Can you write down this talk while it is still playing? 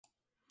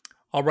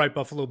All right,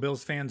 Buffalo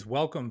Bills fans,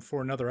 welcome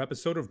for another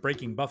episode of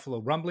Breaking Buffalo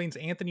Rumblings.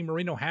 Anthony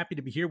Marino, happy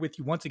to be here with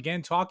you once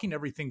again, talking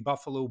everything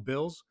Buffalo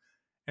Bills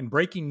and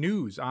breaking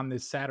news on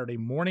this Saturday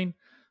morning.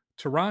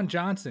 Taron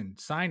Johnson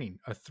signing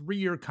a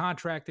 3-year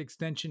contract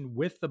extension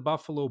with the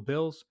Buffalo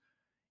Bills.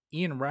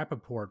 Ian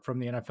Rappaport from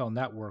the NFL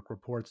Network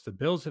reports the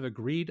Bills have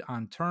agreed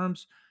on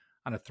terms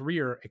on a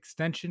 3-year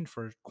extension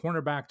for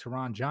cornerback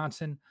Taron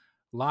Johnson,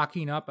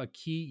 locking up a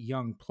key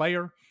young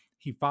player.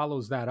 He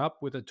follows that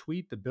up with a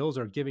tweet. The Bills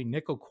are giving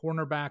nickel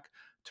cornerback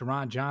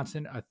Taron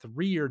Johnson a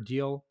 3-year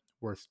deal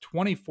worth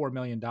 $24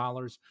 million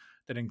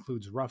that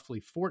includes roughly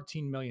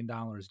 $14 million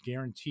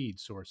guaranteed,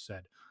 source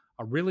said.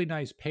 A really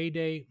nice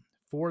payday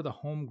for the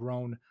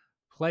homegrown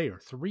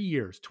player. 3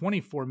 years,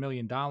 $24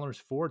 million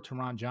for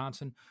Taron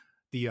Johnson.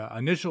 The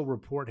initial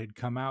report had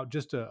come out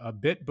just a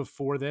bit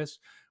before this,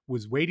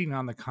 was waiting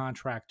on the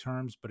contract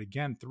terms. But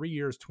again, 3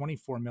 years,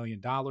 $24 million,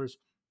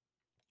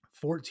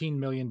 $14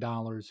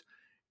 million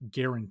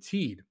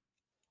guaranteed.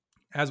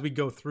 As we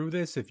go through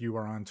this, if you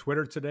are on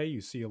Twitter today, you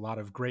see a lot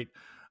of great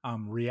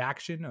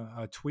reaction.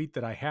 A tweet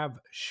that I have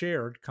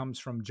shared comes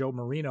from Joe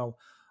Marino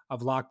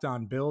of Locked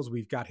On Bills.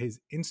 We've got his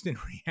instant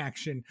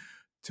reaction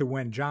to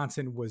when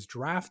Johnson was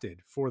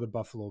drafted for the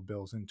Buffalo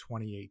Bills in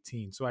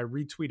 2018. So I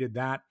retweeted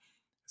that.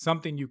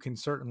 Something you can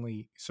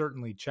certainly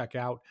check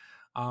out.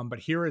 But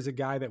here is a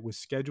guy that was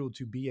scheduled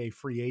to be a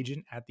free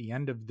agent at the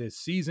end of this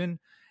season.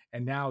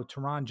 And now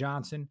Taron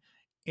Johnson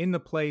in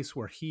the place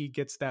where he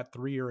gets that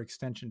 3-year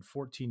extension,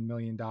 $14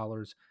 million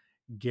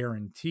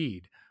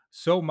guaranteed.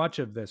 So much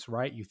of this,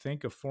 right? You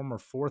think a former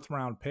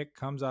 4th-round pick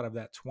comes out of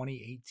that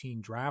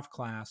 2018 draft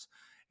class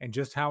and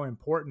just how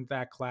important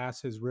that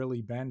class has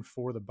really been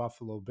for the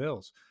Buffalo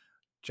Bills.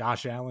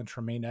 Josh Allen,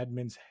 Tremaine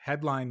Edmonds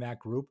headline that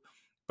group,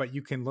 but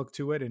you can look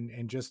to it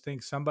and just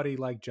think somebody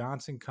like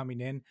Johnson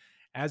coming in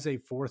as a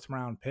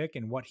 4th-round pick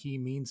and what he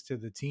means to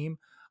the team.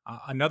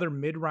 Another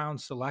mid-round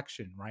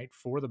selection, right,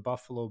 for the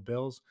Buffalo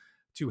Bills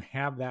to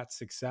have that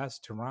success.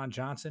 Taron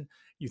Johnson,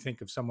 you think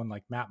of someone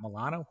like Matt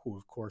Milano, who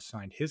of course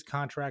signed his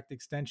contract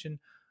extension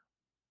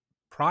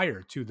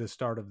prior to the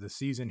start of the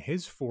season,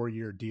 his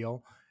 4-year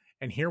deal.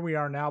 And here we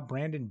are now,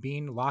 Brandon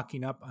Beane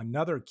locking up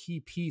another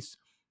key piece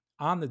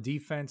on the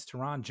defense.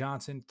 Taron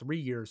Johnson, 3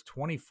 years,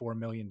 $24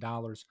 million,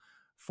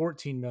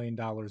 $14 million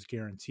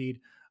guaranteed.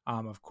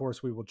 Of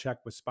course, we will check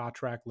with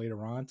SpotTrack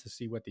later on to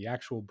see what the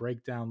actual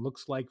breakdown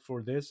looks like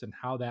for this and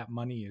how that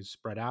money is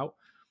spread out.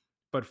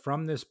 But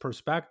from this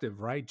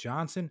perspective, right,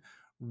 Johnson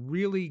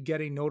really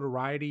getting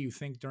notoriety, you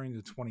think, during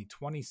the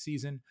 2020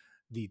 season,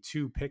 the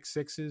 2 pick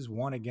sixes,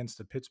 one against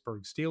the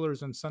Pittsburgh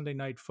Steelers on Sunday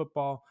Night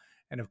Football,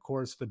 and of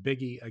course the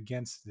biggie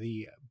against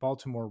the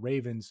Baltimore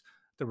Ravens,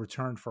 the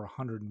return for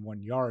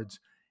 101 yards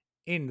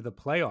in the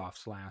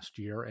playoffs last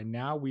year. And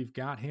now we've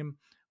got him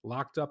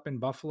locked up in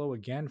Buffalo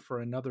again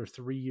for another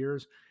 3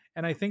 years.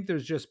 And I think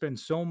there's just been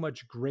so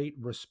much great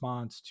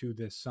response to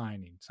this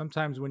signing.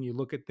 Sometimes when you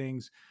look at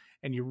things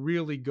and you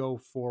really go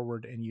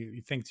forward and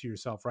you think to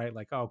yourself, right,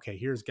 like, oh, okay,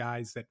 here's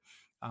guys that,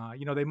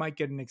 they might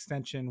get an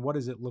extension. What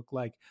does it look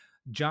like?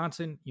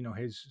 Johnson,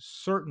 has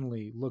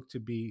certainly looked to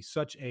be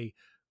such a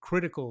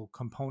critical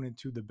component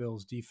to the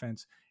Bills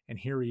defense. And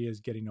here he is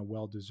getting a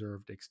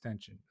well-deserved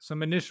extension.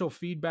 Some initial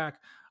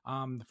feedback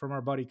from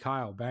our buddy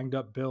Kyle, Banged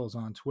Up Bills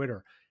on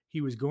Twitter.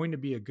 He was going to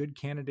be a good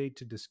candidate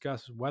to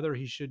discuss whether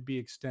he should be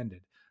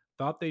extended.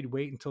 Thought they'd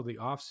wait until the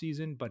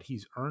offseason, but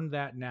he's earned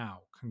that now.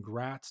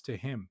 Congrats to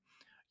him.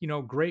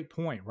 Great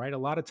point, right? A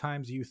lot of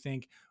times you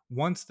think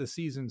once the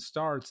season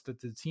starts that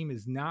the team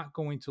is not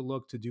going to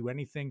look to do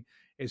anything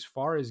as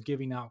far as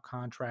giving out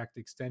contract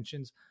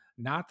extensions.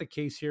 Not the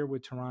case here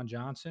with Taron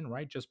Johnson,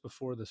 right? Just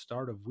before the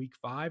start of week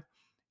 5.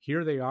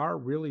 Here they are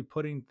really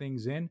putting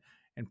things in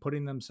and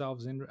putting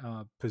themselves in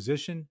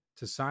position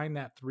to sign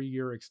that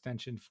 3-year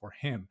extension for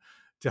him.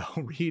 Del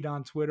Reed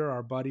on Twitter,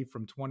 our buddy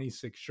from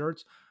 26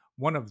 Shirts,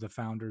 one of the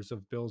founders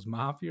of Bills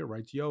Mafia,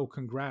 writes, yo,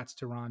 congrats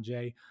to Ron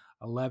J.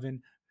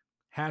 11.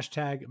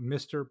 Hashtag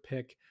Mr.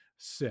 Pick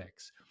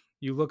 6.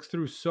 You look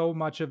through so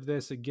much of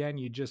this. Again,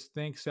 you just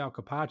think Sal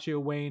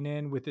Capaccio weighing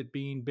in with it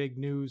being big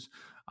news.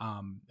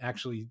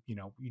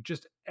 You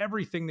just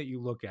everything that you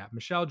look at.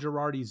 Michelle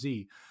Girardi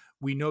Z,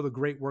 we know the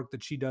great work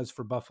that she does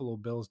for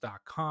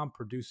BuffaloBills.com,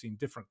 producing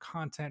different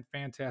content,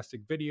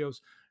 fantastic videos.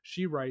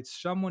 She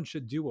writes, someone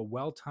should do a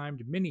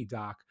well-timed mini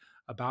doc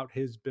about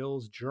his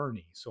Bills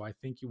journey. So I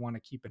think you want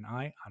to keep an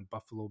eye on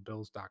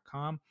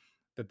BuffaloBills.com,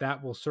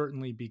 that will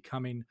certainly be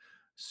coming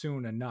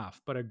soon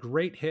enough. But a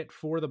great hit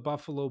for the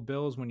Buffalo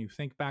Bills when you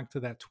think back to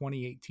that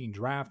 2018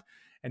 draft.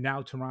 And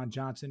now Taron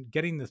Johnson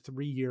getting the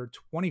 3-year,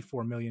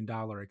 $24 million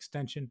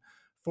extension,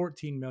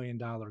 $14 million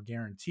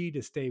guarantee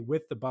to stay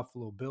with the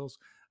Buffalo Bills,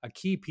 a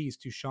key piece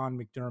to Sean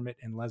McDermott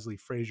and Leslie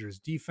Frazier's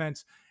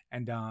defense.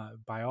 And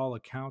by all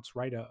accounts,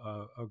 right,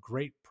 a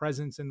great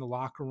presence in the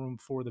locker room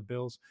for the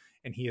Bills.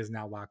 And he is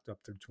now locked up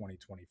through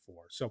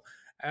 2024. So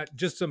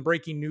just some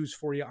breaking news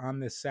for you on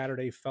this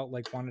Saturday. Felt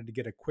like wanted to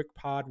get a quick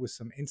pod with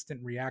some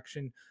instant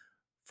reaction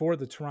for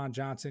the Taron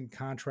Johnson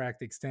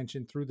contract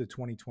extension through the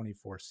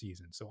 2024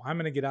 season. So I'm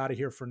going to get out of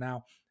here for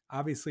now.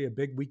 Obviously, a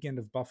big weekend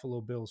of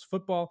Buffalo Bills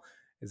football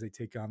as they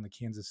take on the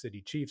Kansas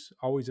City Chiefs.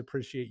 Always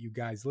appreciate you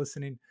guys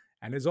listening.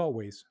 And as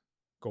always,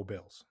 go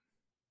Bills.